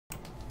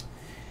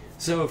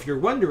So if you're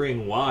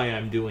wondering why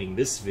I'm doing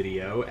this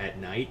video at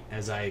night,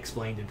 as I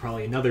explained in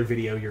probably another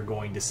video you're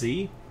going to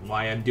see,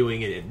 why I'm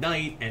doing it at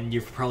night, and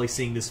you're probably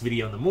seeing this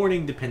video in the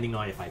morning, depending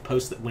on if I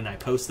post it. When I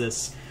post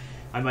this,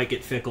 I might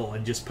get fickle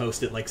and just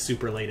post it like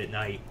super late at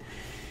night.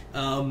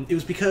 It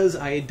was because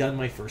I had done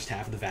my first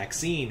half of the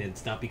vaccine.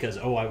 It's not because,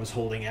 oh, I was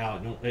holding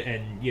out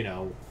and you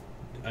know,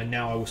 and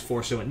now I was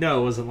forced to it.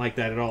 No, it wasn't like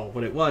that at all.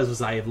 What it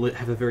was I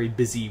have a very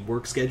busy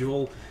work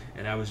schedule,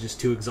 and I was just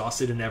too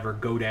exhausted to ever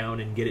go down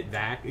and get it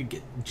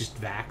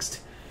just vaxxed.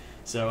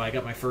 So I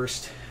got my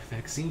first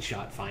vaccine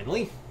shot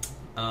finally.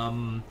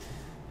 I'm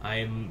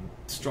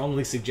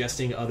strongly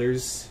suggesting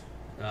others.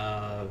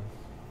 I'm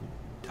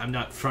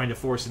not trying to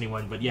force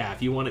anyone, but yeah,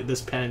 if you want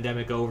this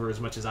pandemic over as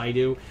much as I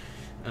do,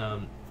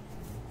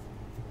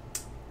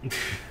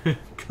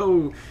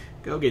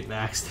 go get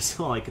vaxxed. That's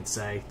all I can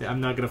say.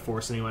 I'm not going to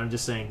force anyone. I'm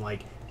just saying,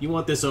 like, if you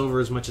want this over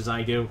as much as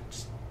I do,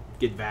 just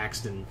get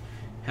vaxxed and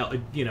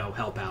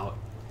help out.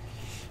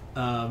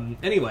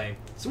 Anyway,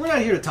 so we're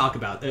not here to talk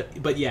about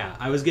it, but yeah,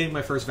 I was getting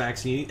my first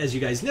vaccine. As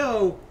you guys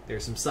know,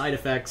 there's some side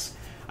effects.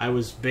 I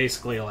was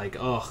basically like,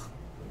 oh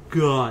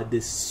god,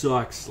 this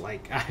sucks.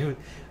 Like, I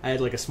had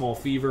like a small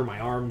fever, my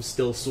arm's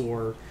still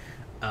sore.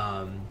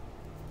 I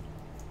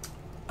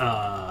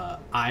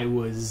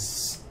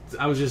was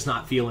just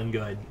not feeling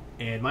good,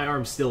 and my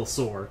arm's still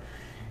sore.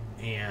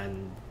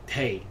 And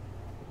hey,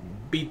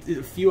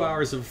 a few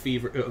hours of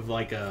fever, of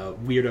like a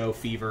weirdo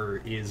fever,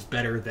 is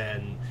better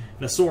than,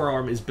 and a sore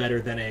arm is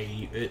better than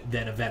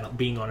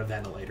being on a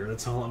ventilator.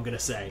 That's all I'm gonna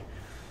say.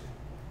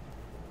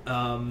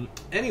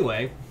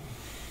 Anyway,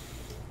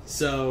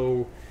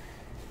 so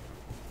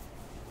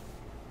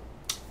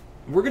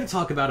we're going to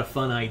talk about a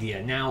fun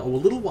idea. Now, a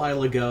little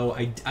while ago,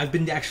 I've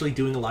been actually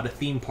doing a lot of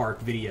theme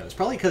park videos,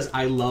 probably because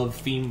I love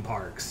theme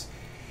parks.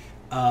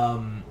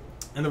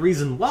 And the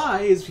reason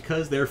why is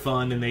because they're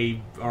fun and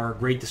they are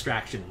great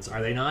distractions,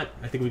 are they not?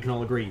 I think we can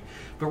all agree.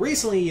 But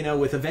recently, you know,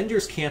 with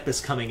Avengers Campus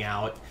coming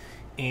out,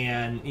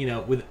 and, you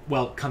know,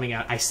 coming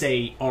out, I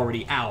say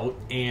already out,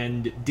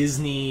 and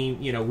Disney,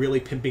 you know,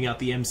 really pimping out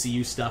the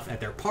MCU stuff at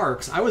their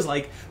parks, I was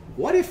like,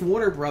 what if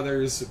Warner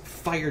Brothers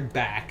fired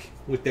back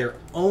with their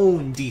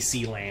own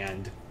DC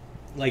land?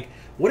 Like,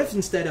 what if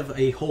instead of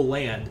a whole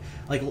land,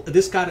 like,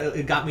 this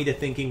got me to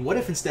thinking, what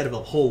if instead of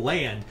a whole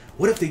land,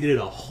 what if they did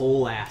a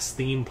whole ass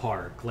theme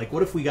park? Like,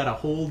 what if we got a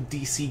whole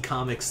DC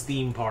Comics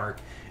theme park,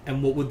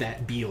 and what would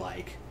that be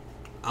like?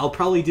 I'll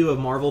probably do a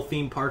Marvel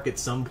theme park at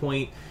some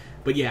point.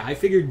 But yeah, I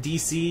figured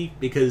DC,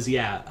 because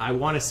yeah, I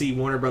want to see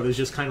Warner Brothers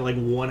just kind of like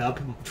one up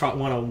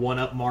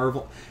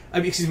Marvel. I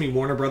mean, excuse me,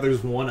 Warner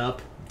Brothers one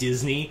up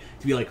Disney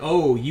to be like,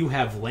 oh, you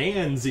have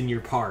lands in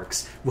your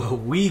parks. Well,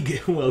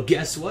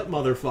 guess what,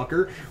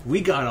 motherfucker? We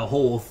got a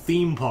whole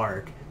theme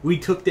park. We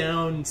took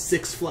down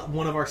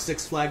one of our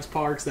Six Flags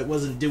parks that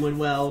wasn't doing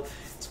well.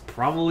 It's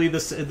probably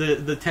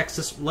the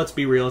Texas. Let's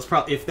be real. It's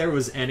probably, if there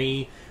was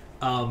any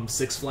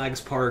Six Flags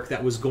park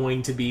that was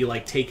going to be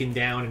like taken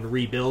down and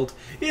rebuilt,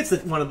 it's the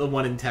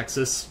one in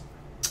Texas.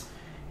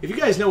 If you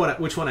guys know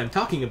which one I'm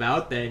talking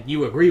about, then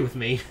you agree with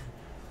me.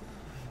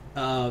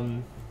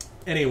 Anyway,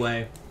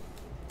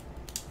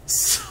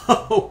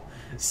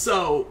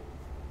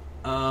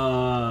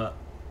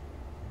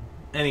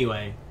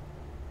 anyway,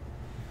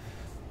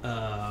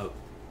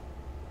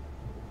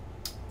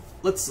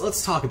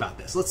 let's talk about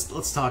this.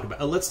 Let's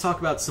talk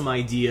about some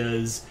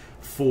ideas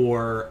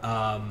for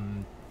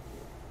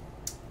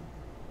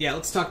yeah,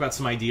 let's talk about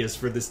some ideas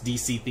for this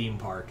DC theme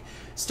park.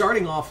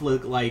 Starting off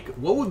with, like,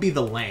 what would be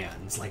the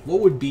lands? Like, what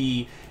would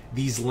be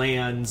these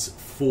lands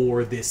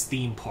for this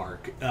theme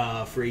park,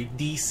 for a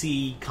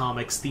DC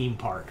Comics theme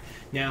park?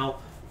 Now,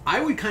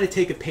 I would kind of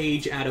take a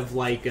page out of,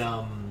 like,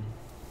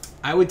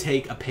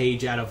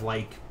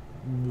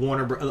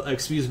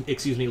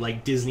 excuse me,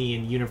 like Disney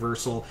and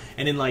Universal,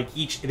 and in like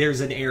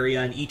there's an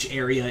area, and each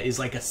area is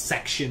like a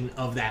section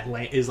of that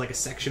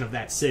section of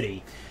that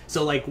city.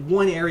 So like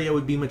one area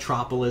would be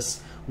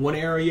Metropolis, one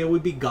area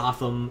would be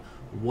Gotham,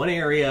 one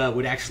area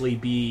would actually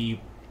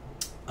be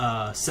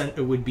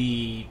Central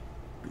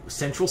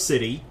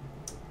City,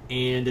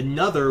 and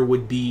another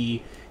would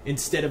be,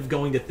 instead of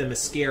going to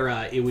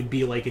Themyscira, it would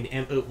be like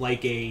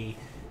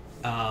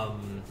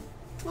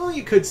well,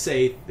 you could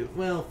say,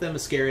 well,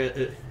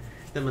 Themyscira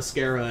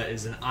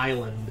is an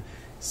island,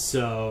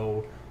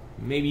 so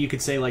maybe you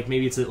could say, like,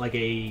 maybe it's like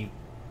a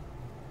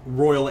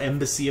royal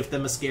embassy of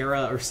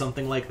Themyscira or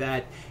something like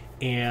that,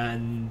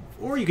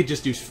 or you could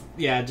just do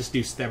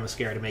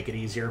Themyscira to make it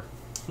easier.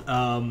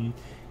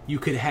 You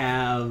could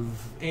have,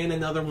 and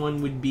another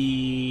one would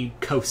be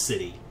Coast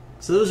City.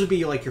 So those would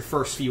be like your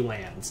first few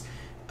lands.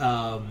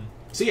 So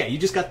yeah, you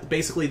just got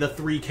basically the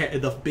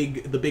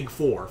big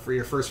four for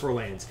your first four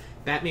lands.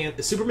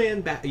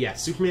 Superman,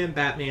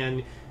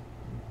 Batman,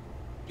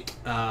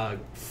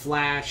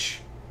 Flash,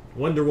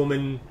 Wonder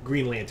Woman,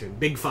 Green Lantern.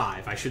 Big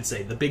five, I should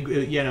say. The big,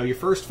 your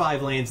first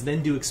five lands,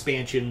 then do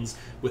expansions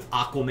with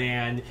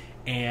Aquaman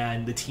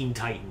and the Teen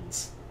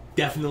Titans.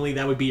 Definitely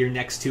that would be your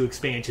next two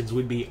expansions,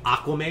 would be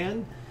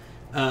Aquaman,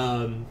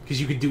 because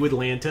you could do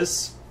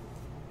Atlantis.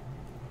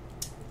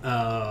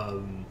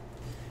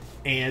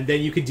 And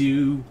then you could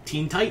do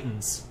Teen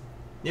Titans.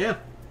 Yeah,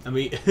 I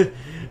mean,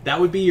 that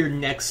would be your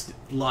next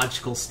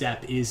logical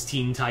step, is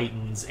Teen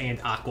Titans and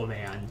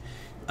Aquaman,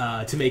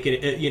 to make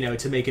it,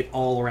 to make it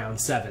all around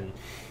 7.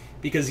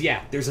 Because,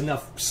 yeah, there's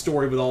enough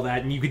story with all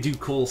that, and you could do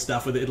cool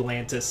stuff with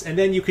Atlantis. And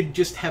then you could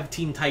just have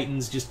Teen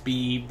Titans just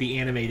be the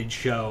animated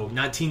show.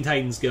 Not Teen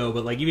Titans Go,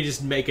 but, like, you could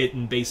just make it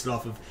and base it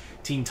off of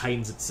Teen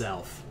Titans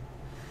itself.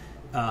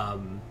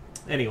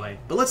 Anyway,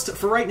 but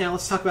for right now,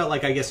 let's talk about,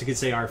 like, I guess you could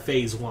say our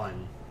Phase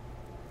 1.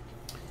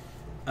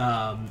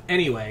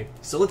 Anyway,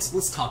 so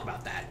let's talk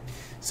about that.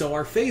 So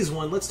our Phase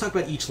 1, let's talk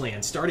about each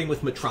land, starting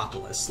with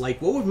Metropolis. Like,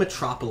 what would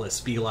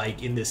Metropolis be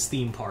like in this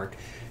theme park?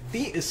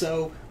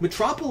 So,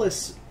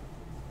 Metropolis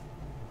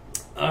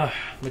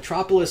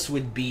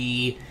would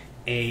be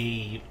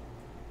a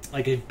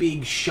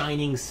big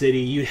shining city.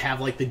 You'd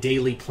have like the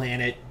Daily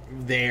Planet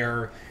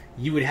there.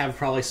 You would have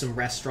probably some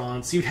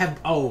restaurants. You'd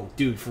have, oh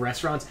dude, for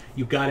restaurants,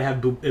 you gotta have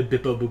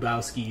Bippo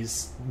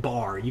Bubowski's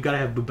bar. You gotta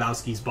have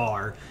Bubowski's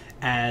bar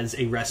as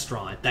a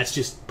restaurant. That's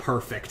just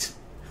perfect.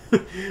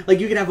 Like,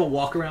 you could have a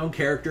walk-around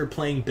character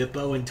playing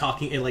Bippo and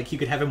talking, and like you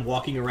could have him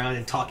walking around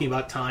and talking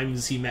about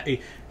times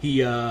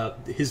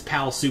his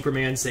pal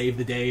Superman saved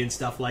the day and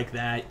stuff like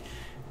that.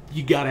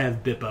 You gotta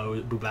have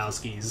Bippo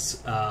Bubowski's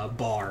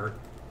bar.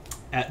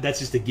 That's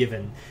just a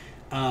given.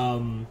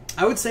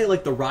 I would say,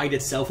 like, the ride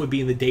itself would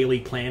be in the Daily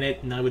Planet,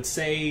 and I would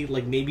say,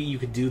 like, maybe you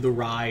could do the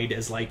ride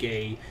as, like,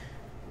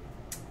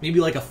 maybe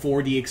like a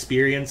 4D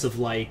experience of,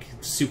 like,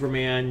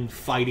 Superman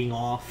fighting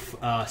off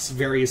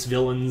various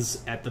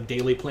villains at the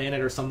Daily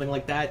Planet or something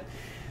like that.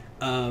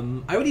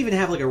 I would even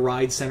have, like, a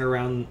ride centered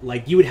around,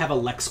 like, you would have a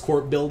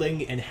LexCorp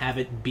building and have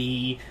it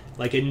be,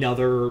 like,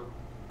 another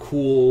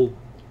cool...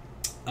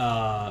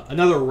 I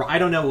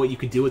don't know what you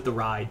could do with the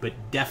ride, but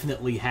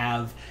definitely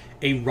have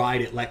a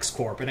ride at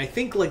LexCorp. And I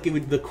think, like, it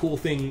would, the cool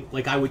thing,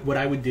 like, what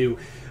I would do,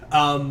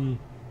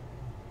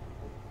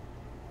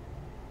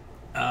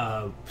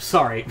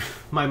 sorry,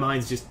 my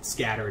mind's just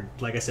scattered.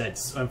 Like I said,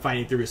 I'm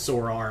fighting through a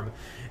sore arm.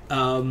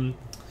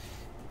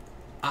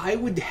 I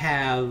would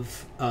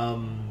have,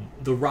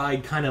 the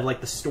ride kind of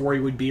like, the story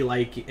would be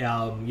like,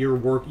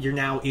 you're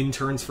now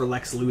interns for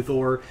Lex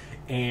Luthor,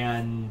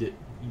 and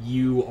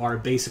you are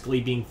basically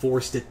being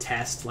forced to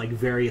test, like,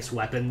 various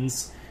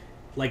weapons,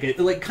 kind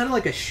of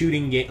like a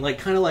shooting game, like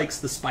kind of like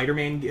the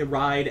Spider-Man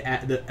ride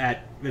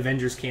at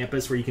Avengers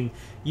Campus, where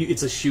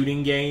it's a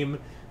shooting game,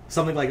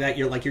 something like that.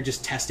 You're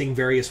just testing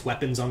various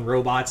weapons on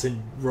robots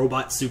and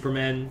robot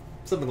Superman,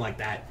 something like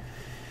that.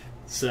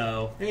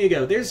 So there you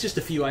go. There's just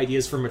a few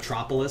ideas for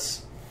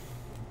Metropolis.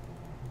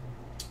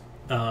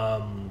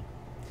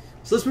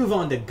 So let's move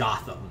on to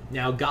Gotham.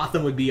 Now,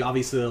 Gotham would be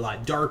obviously a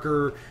lot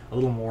darker, a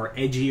little more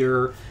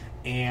edgier,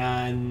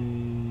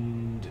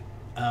 and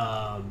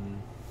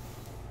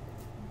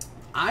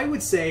I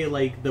would say,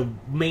 like, the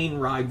main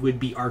ride would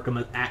be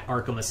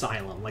Arkham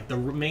Asylum. Like, the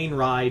main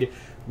ride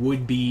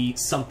would be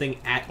something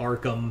at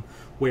Arkham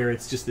where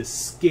it's just this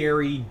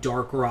scary,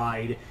 dark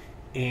ride,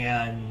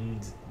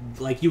 and,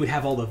 like, you would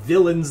have all the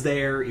villains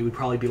there. It would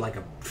probably be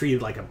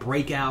treated like a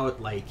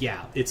Breakout. Like,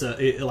 yeah, it's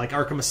like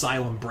Arkham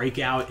Asylum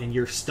Breakout, and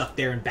you're stuck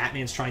there, and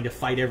Batman's trying to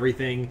fight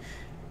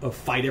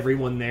fight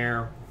everyone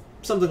there,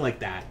 something like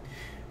that.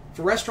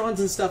 For restaurants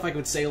and stuff, I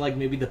would say, like,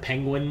 maybe the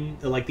Penguin,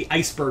 like the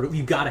Iceberg.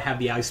 You got to have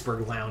the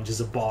Iceberg Lounge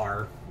as a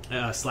bar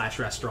 /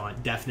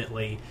 restaurant,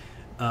 definitely.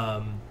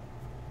 That's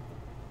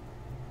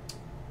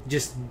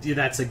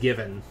a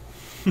given.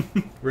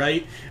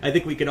 Right? I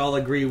think we could all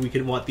agree we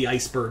could want the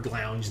Iceberg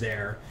Lounge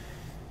there.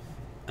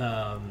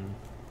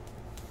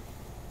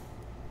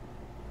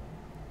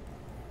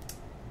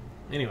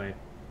 Anyway.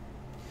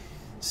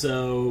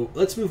 So,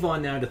 let's move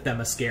on now to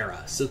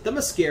Themyscira. So,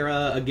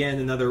 Themyscira,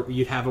 again,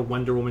 you'd have a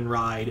Wonder Woman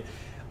ride.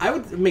 I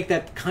would make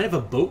that kind of a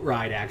boat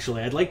ride,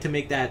 actually. I'd like to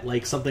make that,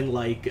 like, something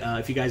like,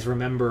 if you guys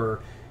remember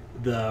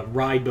the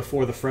ride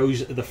before the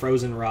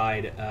Frozen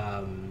ride,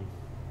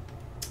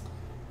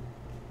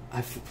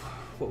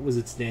 what was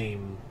its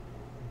name?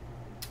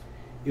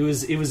 It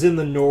was in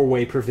the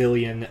Norway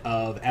Pavilion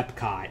of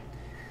Epcot.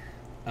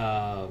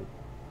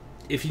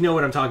 If you know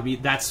what I'm talking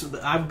about,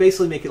 I would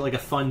basically make it like a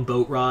fun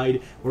boat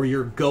ride where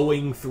you're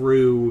going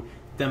through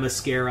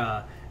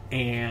Themyscira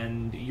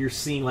and you're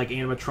seeing, like,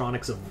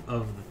 animatronics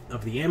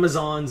of the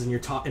Amazons, and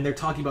they're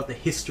talking about the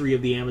history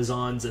of the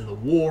Amazons and the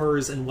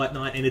wars and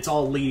whatnot, and it's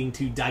all leading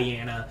to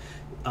Diana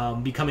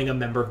becoming a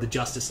member of the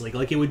Justice League.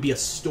 Like, it would be a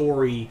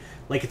story,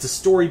 like, it's a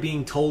story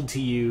being told to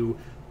you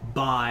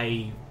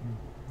by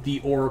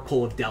the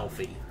Oracle of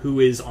Delphi, who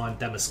is on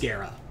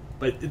Themyscira.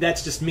 But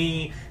that's just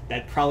me.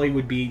 That probably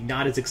would be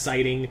not as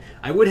exciting.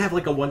 I would have,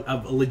 like, a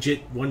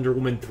legit Wonder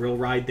Woman thrill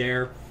ride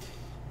there.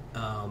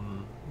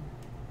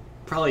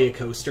 Probably a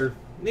coaster.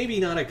 Maybe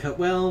not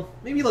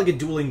maybe like a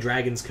Dueling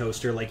Dragons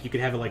coaster. Like, you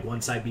could have it, like,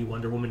 one side be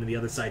Wonder Woman and the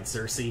other side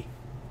Cersei.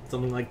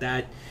 Something like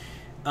that.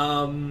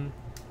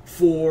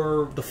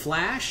 For the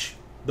Flash,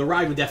 the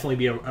ride would definitely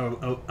be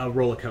a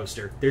roller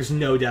coaster. There's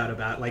no doubt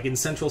about it. Like, in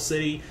Central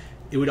City,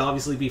 it would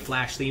obviously be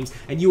Flash themes,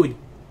 and you would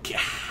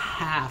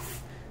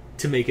have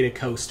to make it a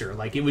coaster.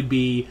 Like, it would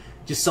be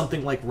just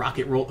something like Rock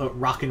and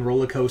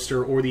Roller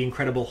Coaster or the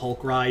Incredible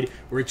Hulk ride,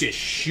 where it just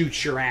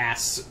shoots your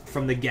ass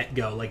from the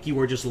get-go. Like, you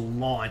are just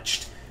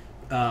launched,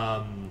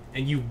 and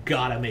you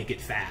gotta make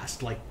it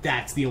fast. Like,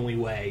 that's the only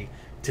way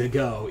to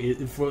go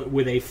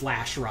with a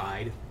Flash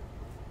ride.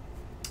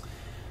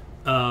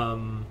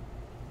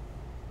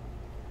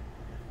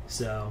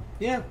 So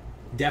yeah,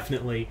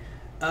 definitely.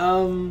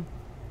 So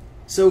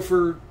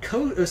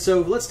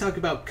let's talk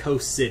about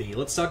Coast City.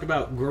 Let's talk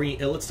about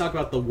let's talk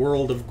about the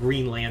world of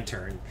Green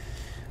Lantern.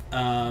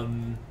 How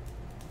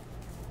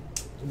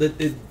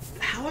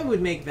I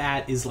would make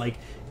that is, like,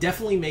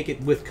 definitely make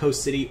it with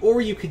Coast City,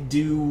 or you could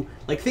do,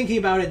 like, thinking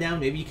about it now,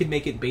 maybe you could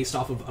make it based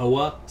off of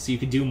Oa, so you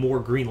could do more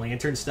Green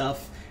Lantern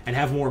stuff and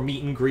have more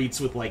meet and greets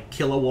with, like,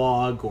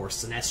 Kilowog or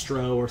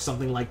Sinestro or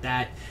something like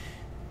that.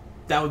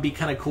 That would be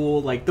kind of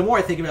cool. Like, the more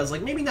I think about it, it's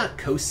like, maybe not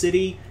Coast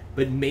City,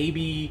 but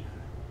maybe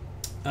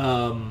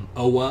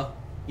Oa.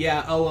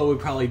 Yeah, Oa would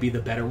probably be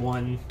the better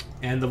one,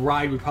 and the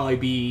ride would probably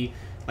be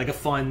like a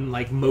fun,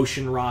 like,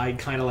 motion ride,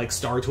 kind of like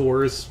Star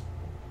Tours,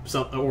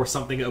 or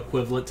something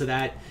equivalent to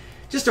that.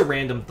 Just a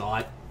random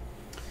thought.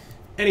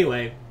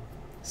 Anyway,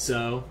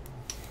 so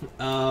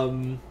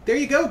there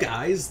you go,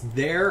 guys.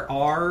 There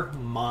are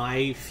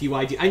my few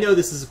ideas. I know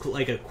this is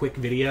like a quick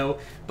video,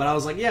 but I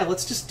was like, yeah,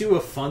 let's just do a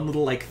fun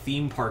little, like,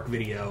 theme park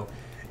video,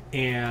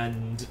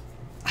 and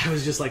I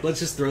was just like, let's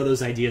just throw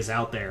those ideas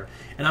out there.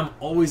 And I'm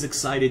always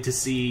excited to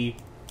see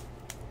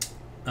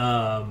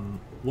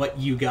what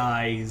you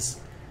guys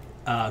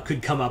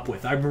could come up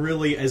with. I'm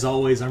really, as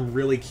always, I'm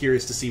really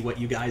curious to see what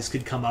you guys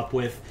could come up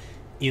with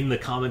in the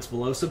comments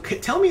below. So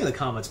tell me in the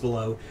comments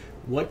below,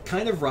 what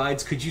kind of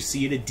rides could you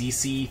see at a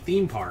DC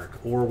theme park?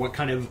 Or what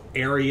kind of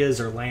areas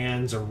or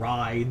lands or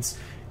rides?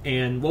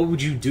 And what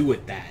would you do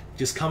with that?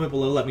 Just comment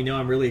below, let me know.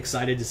 I'm really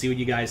excited to see what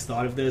you guys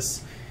thought of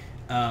this.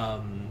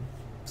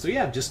 So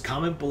yeah, just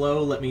comment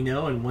below, let me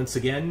know. And once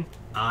again,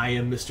 I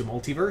am Mr.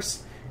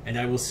 Multiverse, and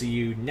I will see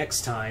you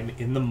next time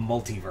in the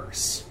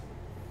multiverse.